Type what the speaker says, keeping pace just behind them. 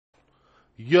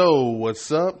Yo,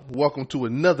 what's up? Welcome to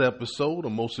another episode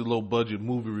of Mostly Low Budget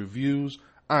Movie Reviews.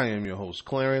 I am your host,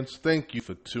 Clarence. Thank you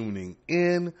for tuning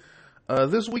in.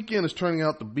 This weekend is turning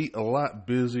out to be a lot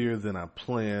busier than I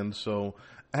planned, so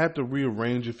I had to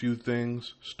rearrange a few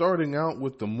things. Starting out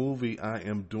with the movie I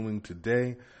am doing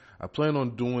today. I plan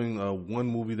on doing one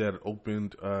movie that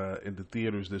opened in the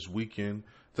theaters this weekend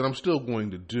that I'm still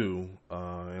going to do,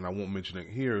 and I won't mention it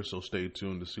here, so stay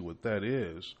tuned to see what that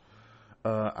is.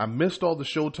 I missed all the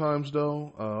showtimes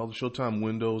though, all the showtime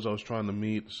windows I was trying to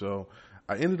meet, so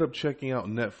I ended up checking out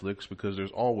Netflix because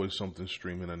there's always something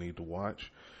streaming I need to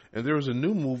watch. And there is a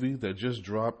new movie that just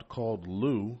dropped called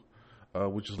Lou,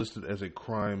 which is listed as a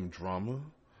crime drama.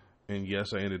 And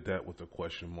yes, I ended that with a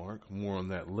question mark. More on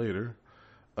that later.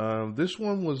 This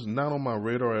one was not on my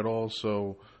radar at all,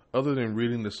 so other than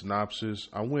reading the synopsis,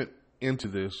 I went into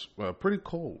this pretty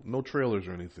cold. No trailers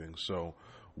or anything, so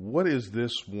what is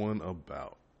this one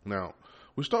about? Now,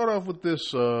 we start off with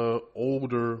this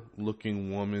older-looking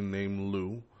woman named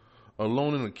Lou,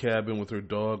 alone in a cabin with her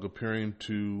dog, appearing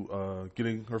to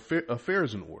getting her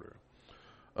affairs in order.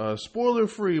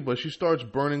 Spoiler-free, but she starts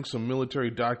burning some military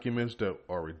documents that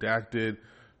are redacted,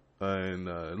 and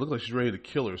it looks like she's ready to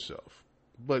kill herself.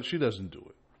 But she doesn't do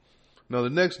it. Now, the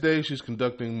next day, she's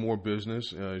conducting more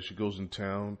business. She goes in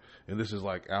town, and this is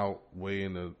like out way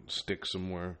in the sticks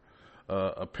somewhere.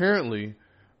 Apparently,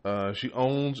 she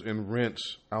owns and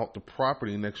rents out the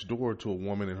property next door to a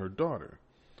woman and her daughter.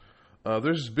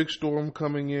 There's this big storm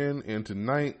coming in, and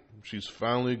tonight she's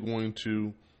finally going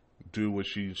to do what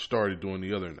she started doing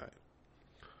the other night.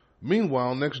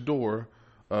 Meanwhile, next door,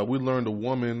 we learned a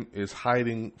woman is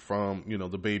hiding from,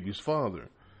 the baby's father.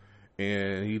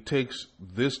 And he takes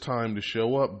this time to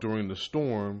show up during the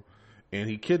storm, and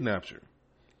he kidnaps her.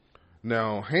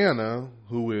 Now, Hannah,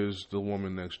 who is the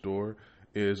woman next door,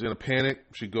 is in a panic.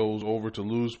 She goes over to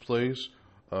Lou's place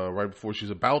right before she's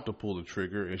about to pull the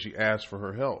trigger, and she asks for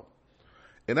her help.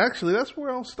 And actually, that's where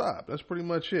I'll stop. That's pretty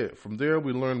much it. From there,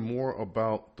 we learn more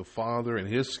about the father and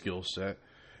his skill set,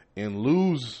 and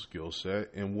Lou's skill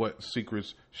set, and what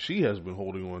secrets she has been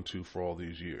holding on to for all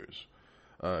these years.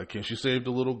 Can she save the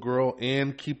little girl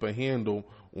and keep a handle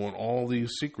on all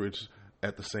these secrets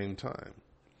at the same time?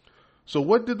 So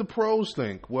what did the pros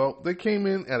think? Well, they came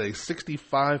in at a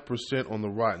 65% on the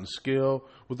Rotten scale,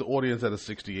 with the audience at a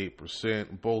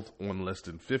 68%, both on less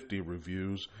than 50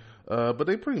 reviews. But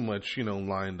they pretty much,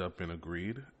 lined up and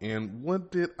agreed. And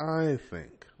what did I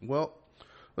think? Well,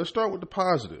 let's start with the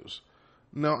positives.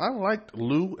 Now, I liked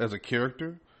Lou as a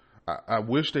character. I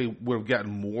wish they would have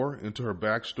gotten more into her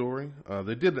backstory.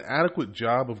 They did an adequate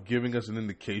job of giving us an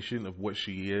indication of what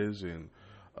she is and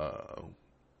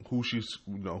who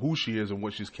she is and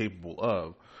what she's capable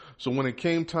of. So when it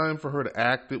came time for her to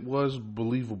act, it was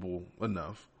believable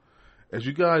enough. As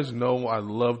you guys know, I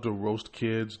love to roast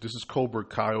kids. This is Cobra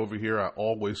Kai over here. I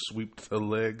always sweep the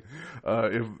leg.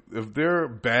 If they're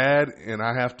bad and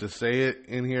I have to say it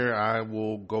in here, I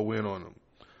will go in on them.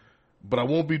 But I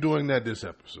won't be doing that this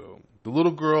episode. The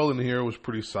little girl in here was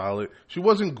pretty solid. She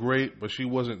wasn't great, but she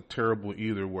wasn't terrible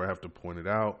either, where I have to point it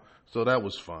out. So that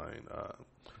was fine.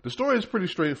 The story is pretty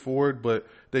straightforward, but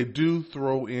they do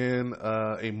throw in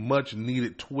a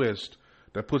much-needed twist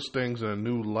that puts things in a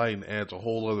new light and adds a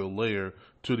whole other layer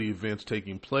to the events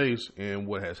taking place and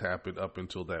what has happened up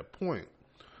until that point.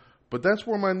 But that's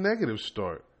where my negatives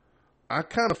start. I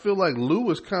kind of feel like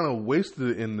Lou is kind of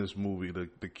wasted in this movie,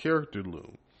 the character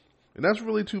Lou. And that's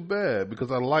really too bad because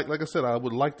like I said, I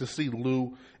would like to see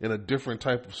Lou in a different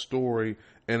type of story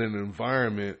and an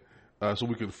environment so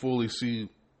we could fully see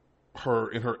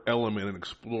her in her element and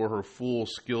explore her full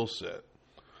skill set.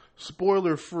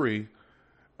 Spoiler free,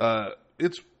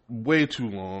 it's way too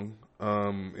long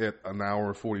at an hour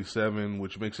and 47,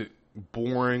 which makes it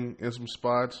boring in some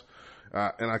spots.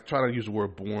 And I try to use the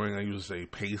word boring. I usually say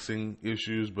pacing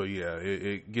issues, but yeah,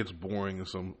 it gets boring in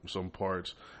some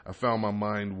parts. I found my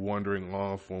mind wandering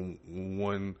off on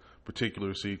one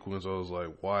particular sequence. I was like,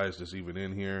 why is this even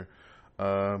in here?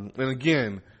 And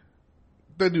again,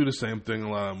 they do the same thing a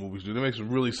lot of movies do. They make some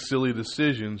really silly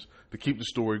decisions to keep the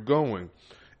story going.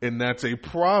 And that's a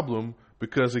problem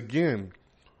because, again,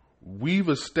 we've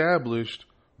established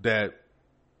that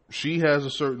she has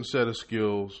a certain set of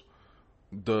skills,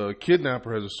 the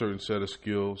kidnapper has a certain set of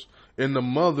skills, and the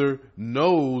mother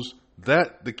knows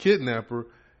that the kidnapper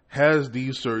has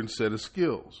these certain set of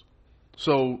skills.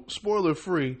 So, spoiler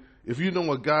free, if you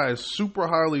know a guy is super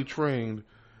highly trained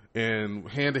and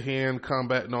hand-to-hand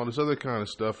combat and all this other kind of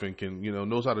stuff and can,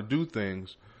 knows how to do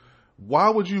things, why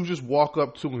would you just walk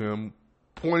up to him,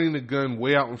 pointing the gun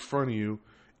way out in front of you,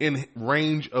 in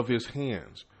range of his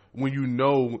hands? when you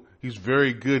know he's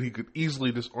very good, he could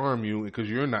easily disarm you because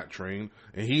you're not trained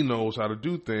and he knows how to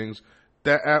do things.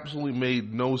 That absolutely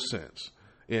made no sense.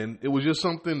 And it was just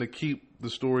something to keep the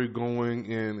story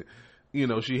going. And, you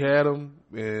know, she had him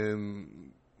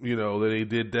and, you know, they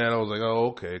did that. I was like,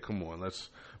 oh, okay, come on.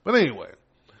 But anyway,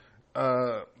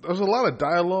 there was a lot of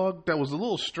dialogue that was a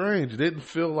little strange. It didn't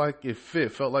feel like it fit.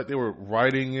 It felt like they were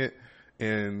writing it.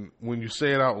 And when you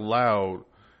say it out loud,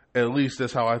 at least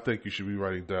that's how I think you should be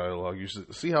writing dialogue. You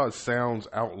should see how it sounds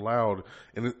out loud.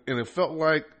 And it felt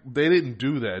like they didn't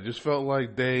do that. It just felt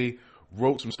like they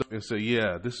wrote some stuff and said,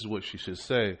 yeah, this is what she should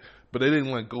say. But they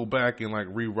didn't like go back and like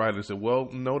rewrite it and say, well,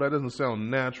 no, that doesn't sound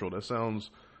natural. That sounds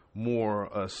more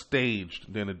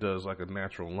staged than it does like a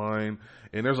natural line.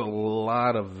 And there's a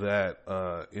lot of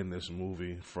that in this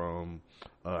movie from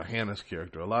Hannah's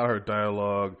character. A lot of her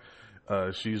dialogue,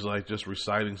 she's like just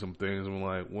reciting some things. I'm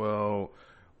like, well,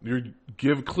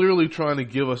 you're clearly trying to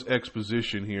give us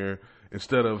exposition here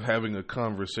instead of having a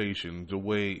conversation the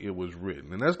way it was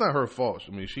written. And that's not her fault.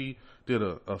 I mean, she did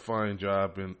a fine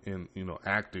job in you know,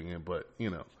 acting it, but you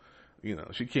know,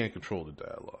 she can't control the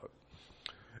dialogue.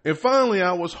 And finally,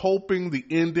 I was hoping the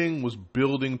ending was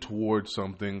building towards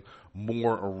something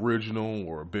more original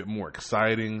or a bit more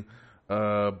exciting.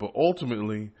 But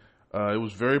ultimately, it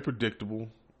was very predictable,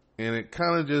 and it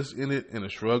kind of just ended in a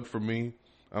shrug for me.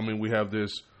 I mean, we have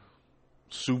this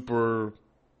super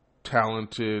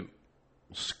talented,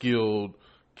 skilled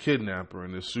kidnapper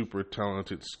and this super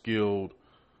talented, skilled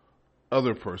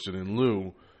other person in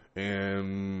Lou,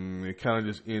 and it kind of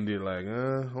just ended like,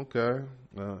 okay.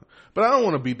 But I don't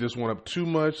want to beat this one up too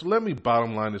much. Let me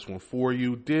bottom line this one for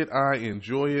you. Did I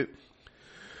enjoy it?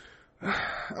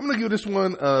 I'm going to give this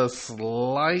one a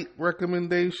slight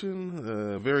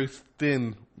recommendation, a very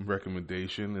thin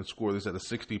recommendation, and score this at a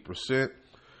 60%.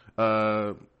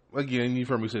 Again, you've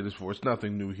heard me say this before. It's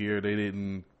nothing new here. They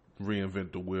didn't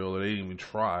reinvent the wheel, or they didn't even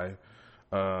try.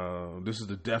 This is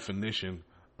the definition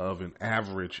of an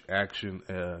average action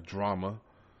drama.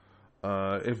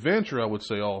 Adventure, I would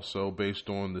say, also based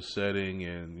on the setting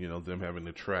and, you know, them having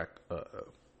to track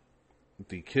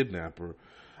the kidnapper.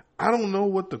 I don't know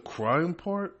what the crime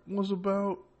part was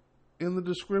about in the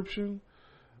description.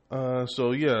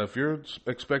 So yeah, if you're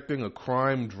expecting a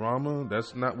crime drama,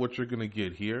 that's not what you're going to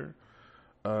get here.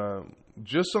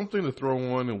 Just something to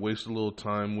throw on and waste a little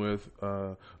time with.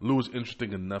 Lou is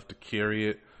interesting enough to carry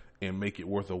it and make it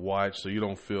worth a watch, so you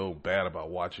don't feel bad about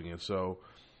watching it. So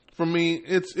for me,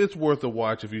 it's worth a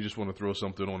watch if you just want to throw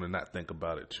something on and not think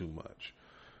about it too much.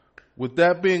 With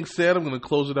that being said, I'm going to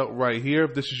close it out right here.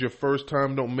 If this is your first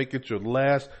time, don't make it your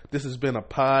last. This has been a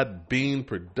Podbean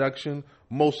production,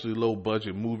 mostly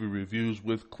low-budget movie reviews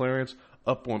with Clarence,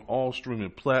 up on all streaming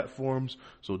platforms.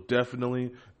 So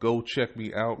definitely go check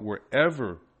me out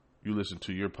wherever you listen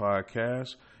to your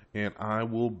podcast, and I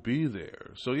will be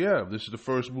there. So yeah, this is the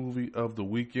first movie of the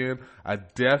weekend. I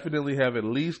definitely have at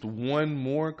least one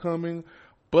more coming,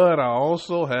 but I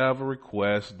also have a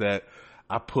request that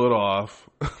I put off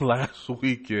last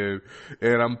weekend,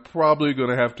 and I'm probably going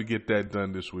to have to get that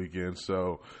done this weekend.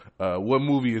 So what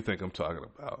movie you think I'm talking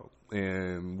about?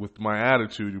 And with my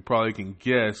attitude, you probably can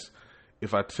guess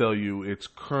if I tell you it's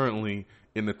currently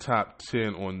in the top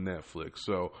 10 on Netflix.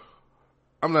 So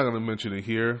I'm not going to mention it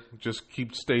here. Just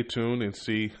stay tuned and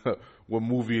see what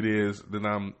movie it is that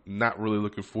I'm not really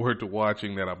looking forward to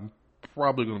watching that I'm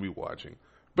probably going to be watching.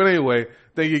 But anyway,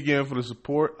 thank you again for the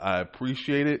support. I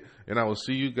appreciate it. And I will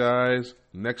see you guys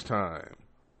next time.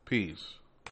 Peace.